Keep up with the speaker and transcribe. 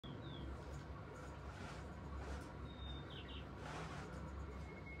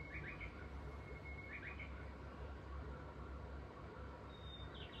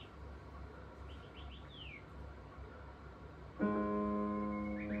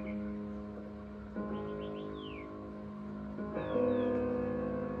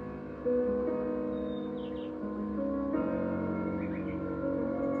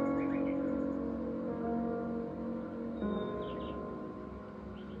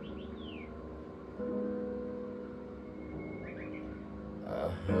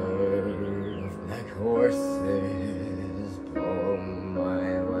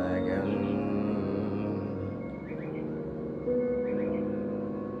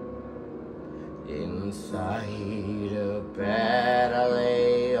inside a bed I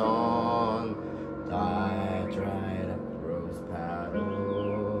lay on, dried up rose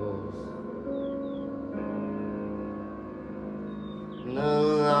petals. The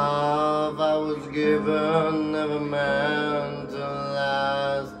love I was given never meant to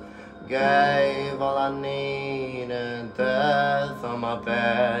last. Gave all I needed. Death on my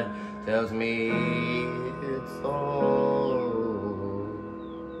bed tells me it's all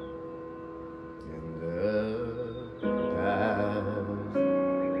in the past.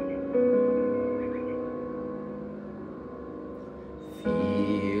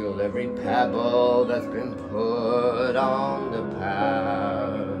 Feel every pebble that's been put on the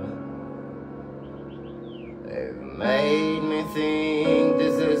path. They've made me think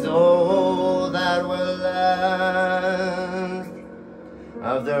this is all that will last.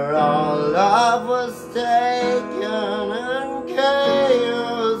 After all, love was taken and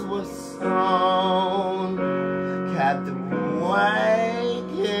chaos was sown. Kept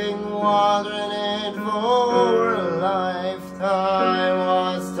waking, wandering it for a lifetime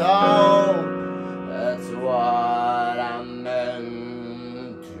was told. That's what I'm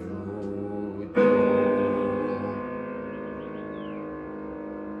meant to do.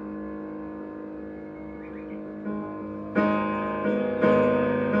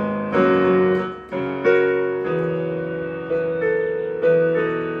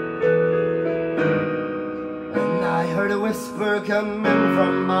 I heard a whisper coming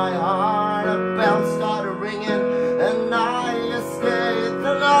from my heart. A bell started ringing, and I escaped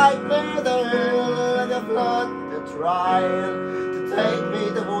the nightmare. The hill like a flood that's trying to take me.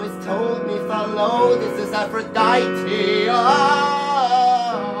 The voice told me, follow, this is Aphrodite.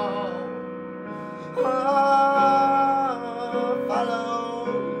 Follow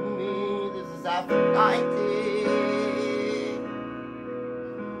me, this is Aphrodite.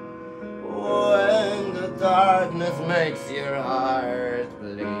 When the darkness makes your heart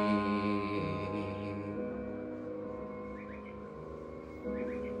bleed,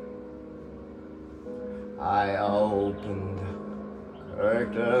 I opened the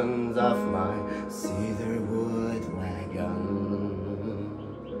curtains of my cedarwood wagon,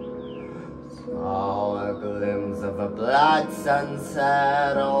 saw a glimpse of a blood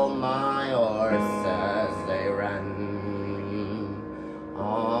sunset. All my horses they ran.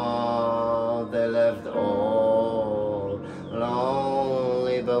 They left all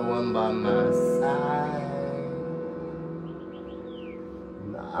lonely, but one by my side.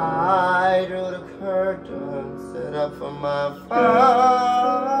 And I drew the curtain, set up for my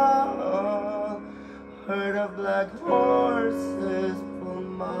fall. Heard of black horses pull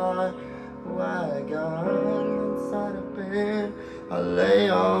my wagon. Inside a bed I lay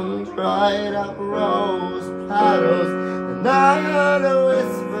on dried up rose petals, and I heard a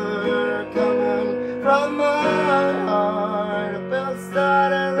whisper coming from my heart. A bell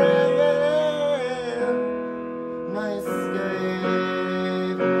started ringing, and I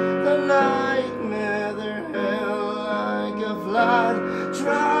escaped the nightmare. The hill like a flood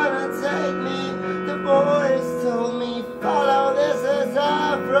trying to take me. The voice told me, follow, this is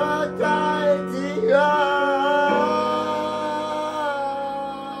Aphrodite.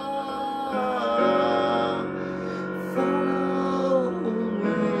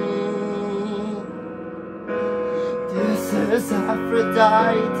 This is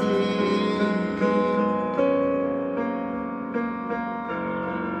Aphrodite.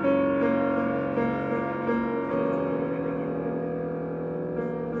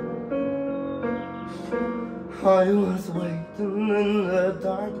 I was waiting in the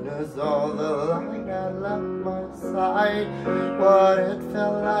darkness, all the light had left my side. What it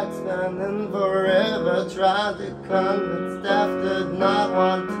felt like spending forever, tried to convince death did not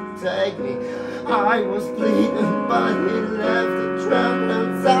want to take me. I was bleeding, but he left a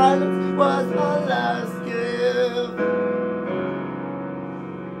trembling. Silence was my last gift.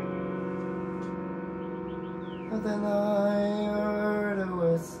 But then I heard a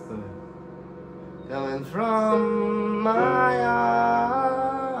whisper coming from my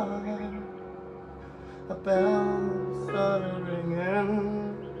heart. A bell started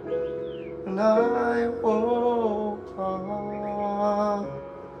ringing, and I woke up.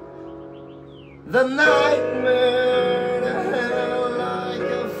 The nightmare, the hell like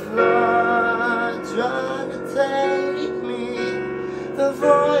a flood trying to take me. The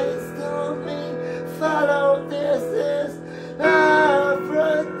voice told me, follow, this is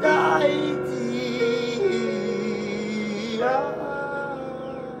Aphrodite.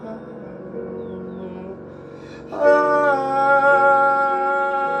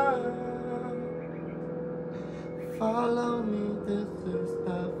 Follow me, this is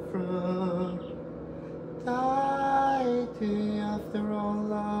Aphrodite.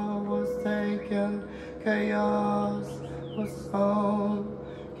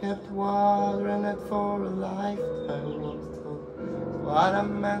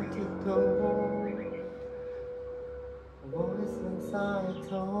 antidote. A voice inside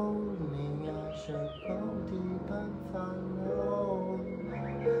told me I should go deep and find my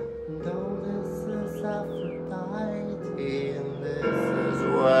own.